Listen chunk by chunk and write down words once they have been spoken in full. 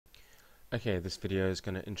Okay, this video is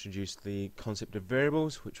going to introduce the concept of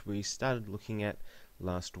variables, which we started looking at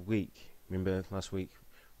last week. Remember last week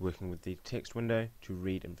working with the text window to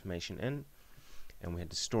read information in, and we had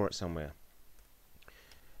to store it somewhere.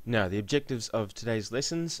 Now, the objectives of today's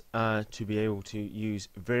lessons are to be able to use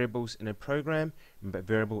variables in a program. Remember,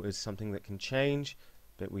 variable is something that can change,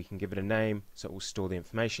 but we can give it a name so it will store the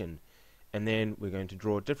information. And then we're going to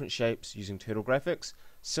draw different shapes using turtle graphics,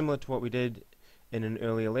 similar to what we did in an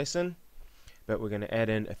earlier lesson. But we're going to add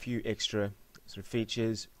in a few extra sort of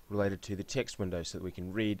features related to the text window so that we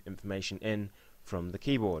can read information in from the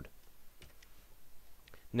keyboard.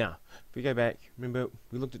 Now, if we go back, remember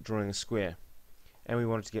we looked at drawing a square and we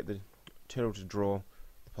wanted to get the turtle to draw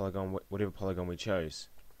the polygon, whatever polygon we chose.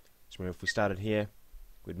 So remember, if we started here,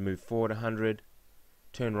 we'd move forward 100,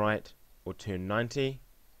 turn right, or turn 90.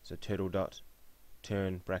 So turtle dot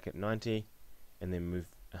turn bracket 90, and then move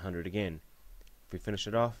 100 again. If we finish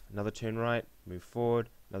it off, another turn right, move forward,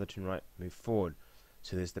 another turn right, move forward.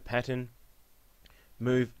 So there's the pattern: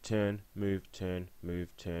 move, turn, move, turn, move,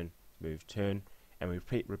 turn, move, turn, and we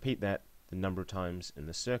repeat that the number of times in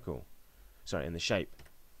the circle. Sorry, in the shape.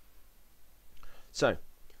 So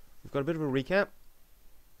we've got a bit of a recap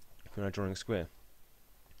when I'm drawing a square.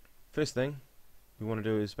 First thing we want to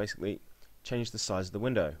do is basically change the size of the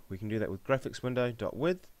window. We can do that with graphics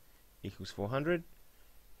window.width equals 400.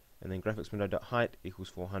 And then graphics window.height equals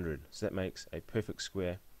 400. So that makes a perfect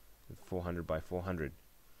square of 400 by 400.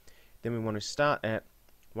 Then we want to start at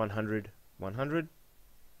 100, 100.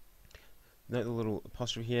 Note the little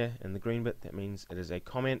apostrophe here in the green bit, that means it is a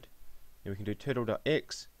comment. And we can do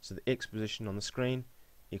turtle.x, so the x position on the screen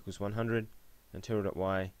equals 100, and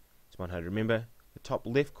turtle.y is 100. Remember, the top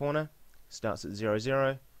left corner starts at 0,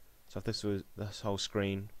 0. So if this whole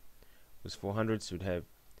screen was 400, so we'd have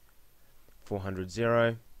 400,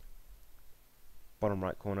 0. Bottom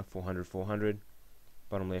right corner 400, 400,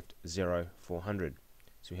 bottom left 0, 400.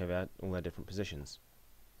 So we have all our different positions.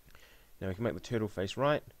 Now we can make the turtle face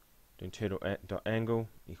right, doing turtle.angle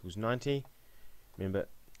equals 90. Remember,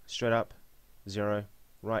 straight up 0,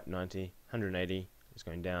 right 90, 180 is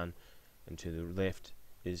going down, and to the left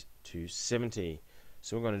is 270.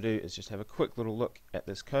 So what we're going to do is just have a quick little look at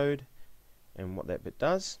this code and what that bit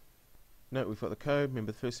does. Note we've got the code.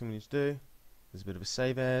 Remember, the first thing we need to do is a bit of a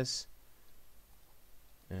save as,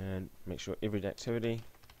 and make sure every activity,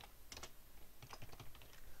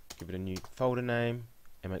 give it a new folder name,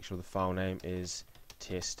 and make sure the file name is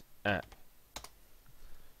test app.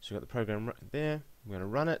 So we've got the program right there. We're going to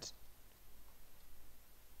run it.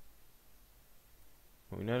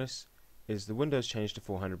 What we notice is the window's changed to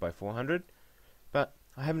 400 by 400, but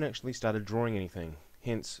I haven't actually started drawing anything,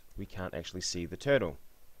 hence we can't actually see the turtle.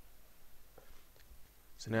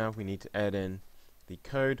 So now we need to add in the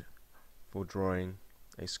code for drawing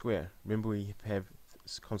a square. Remember, we have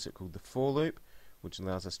this concept called the for loop, which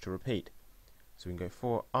allows us to repeat. So we can go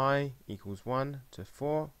for I equals 1 to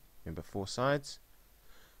 4. Remember, 4 sides.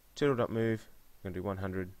 Turtle.move, we're going to do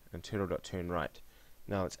 100, and turtle.turn right.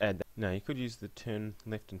 Now let's add that. Now you could use the turn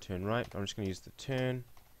left and turn right. I'm just going to use the turn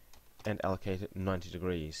and allocate it 90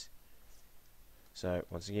 degrees. So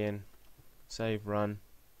once again, save, run.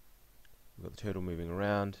 We've got the turtle moving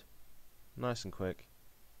around, nice and quick.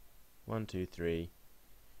 1, 2, 3.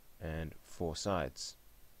 And 4 sides.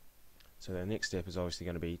 So the next step is obviously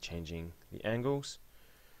going to be changing the angles.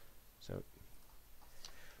 So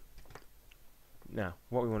now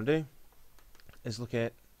what we want to do is look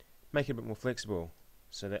at make it a bit more flexible,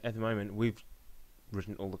 so that at the moment we've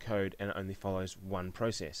written all the code and it only follows one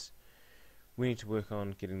process. We need to work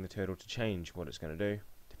on getting the turtle to change what it's going to do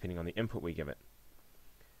depending on the input we give it.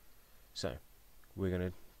 So we're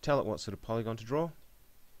going to tell it what sort of polygon to draw.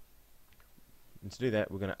 And to do that,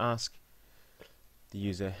 we're going to ask the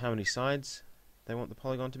user how many sides they want the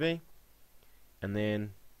polygon to be, and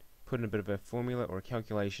then put in a bit of a formula or a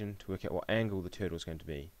calculation to work out what angle the turtle is going to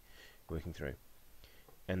be working through,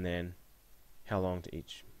 and then how long to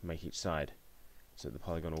make each side so that the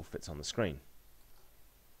polygon all fits on the screen.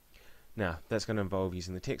 Now that's going to involve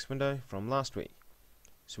using the text window from last week.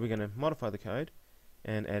 So we're going to modify the code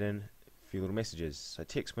and add in a few little messages. So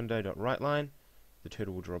text window.writeLine, the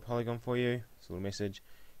turtle will draw a polygon for you. It's a little message.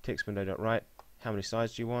 Text window.write, how many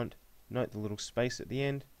sides do you want? Note the little space at the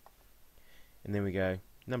end. And then we go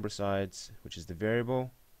number of sides, which is the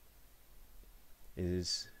variable,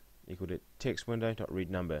 is equal to text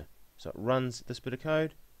window.readNumber. So it runs this bit of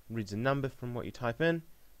code, reads a number from what you type in,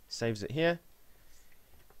 saves it here,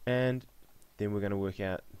 and then we're going to work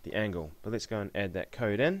out the angle. But let's go and add that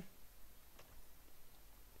code in.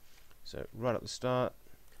 So right at the start,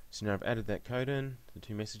 so now I've added that code in, the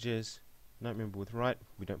two messages, No, remember with right,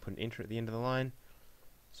 we don't put an enter at the end of the line.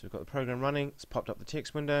 So we've got the program running, it's popped up the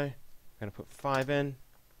text window. I'm going to put 5 in,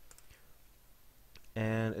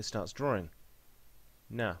 and it starts drawing.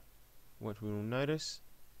 Now, what we will notice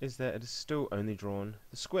is that it has still only drawn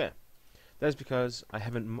the square. That is because I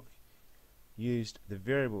haven't reused the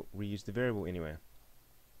variable anywhere.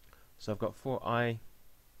 So I've got 4i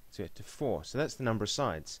set to 4, so that's the number of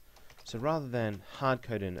sides. So rather than hard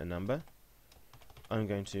code in a number, I'm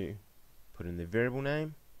going to put in the variable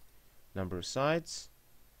name, number of sides,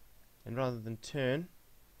 and rather than turn,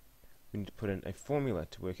 we need to put in a formula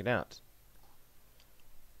to work it out.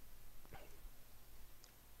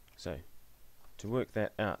 So, to work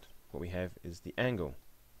that out, what we have is the angle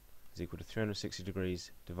is equal to 360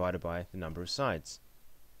 degrees divided by the number of sides.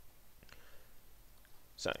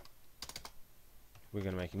 So, we're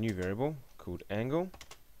going to make a new variable called angle.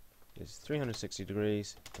 Is 360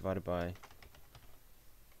 degrees divided by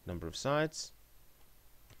number of sides,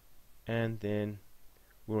 and then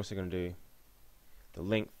we're also going to do the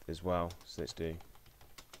length as well. So let's do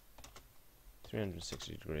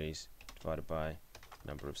 360 degrees divided by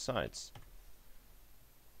number of sides.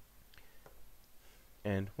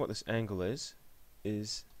 And what this angle is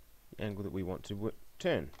the angle that we want to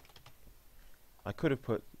turn. I could have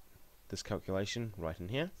put this calculation right in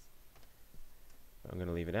here, but I'm going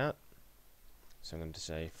to leave it out. So I'm going to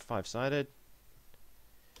say 5-sided,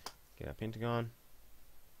 get our pentagon,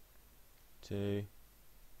 2,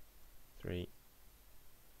 3,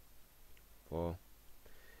 4,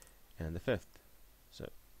 and the 5th. So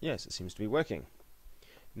yes, it seems to be working.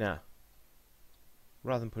 Now,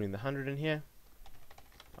 rather than putting the 100 in here,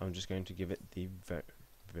 I'm just going to give it the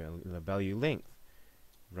value length.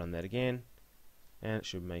 Run that again, and it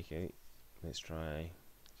should make a, let's try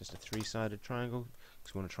just a 3-sided triangle,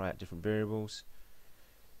 because we want to try out different variables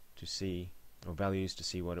to see, or values to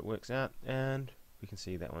see what it works out, and we can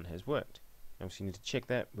see that one has worked. Obviously you need to check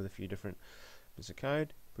that with a few different bits of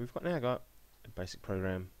code, but we've now got a basic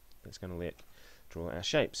program that's going to draw our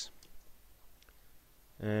shapes.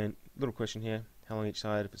 And little question here, how long each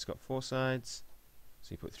side? If it's got 4 sides, so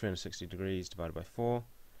you put 360 degrees divided by 4,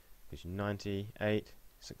 gives you 90, 8,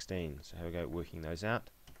 16. So have a go at working those out.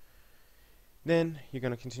 Then you're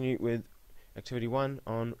going to continue with activity 1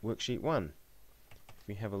 on worksheet 1. If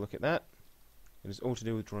we have a look at that, it is all to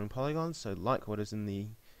do with drawing polygons, so like what is in the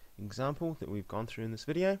example that we've gone through in this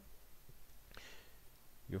video.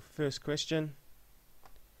 Your first question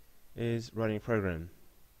is writing a program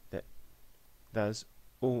that does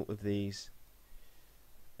all of these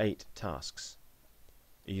 8 tasks.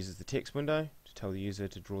 It uses the text window to tell the user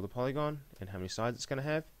to draw the polygon and how many sides it's going to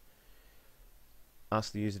have.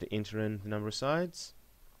 Asks the user to enter in the number of sides.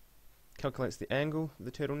 Calculates the angle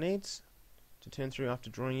the turtle needs to turn through after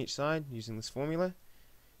drawing each side using this formula.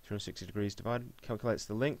 360 degrees divided. Calculates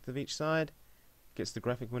the length of each side. Gets the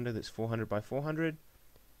graphic window that's 400 by 400.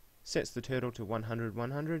 Sets the turtle to 100,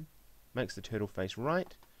 100. Makes the turtle face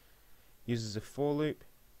right. Uses a for loop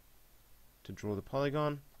to draw the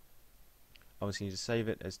polygon. Obviously you need to save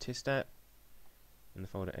it as test app in the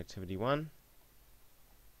folder activity 1.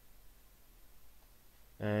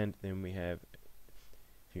 And then we have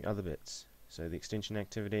a few other bits. So the extension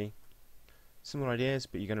activity, similar ideas,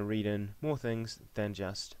 but you're going to read in more things than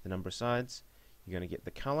just the number of sides. You're going to get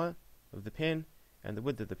the color of the pen and the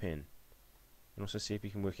width of the pen. And also see if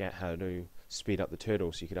you can work out how to speed up the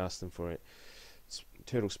turtle, so you could ask them for it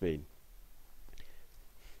turtle speed.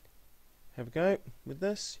 Have a go with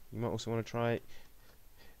this. You might also want to try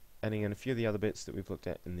adding in a few of the other bits that we've looked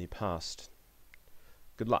at in the past.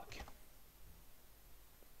 Good luck.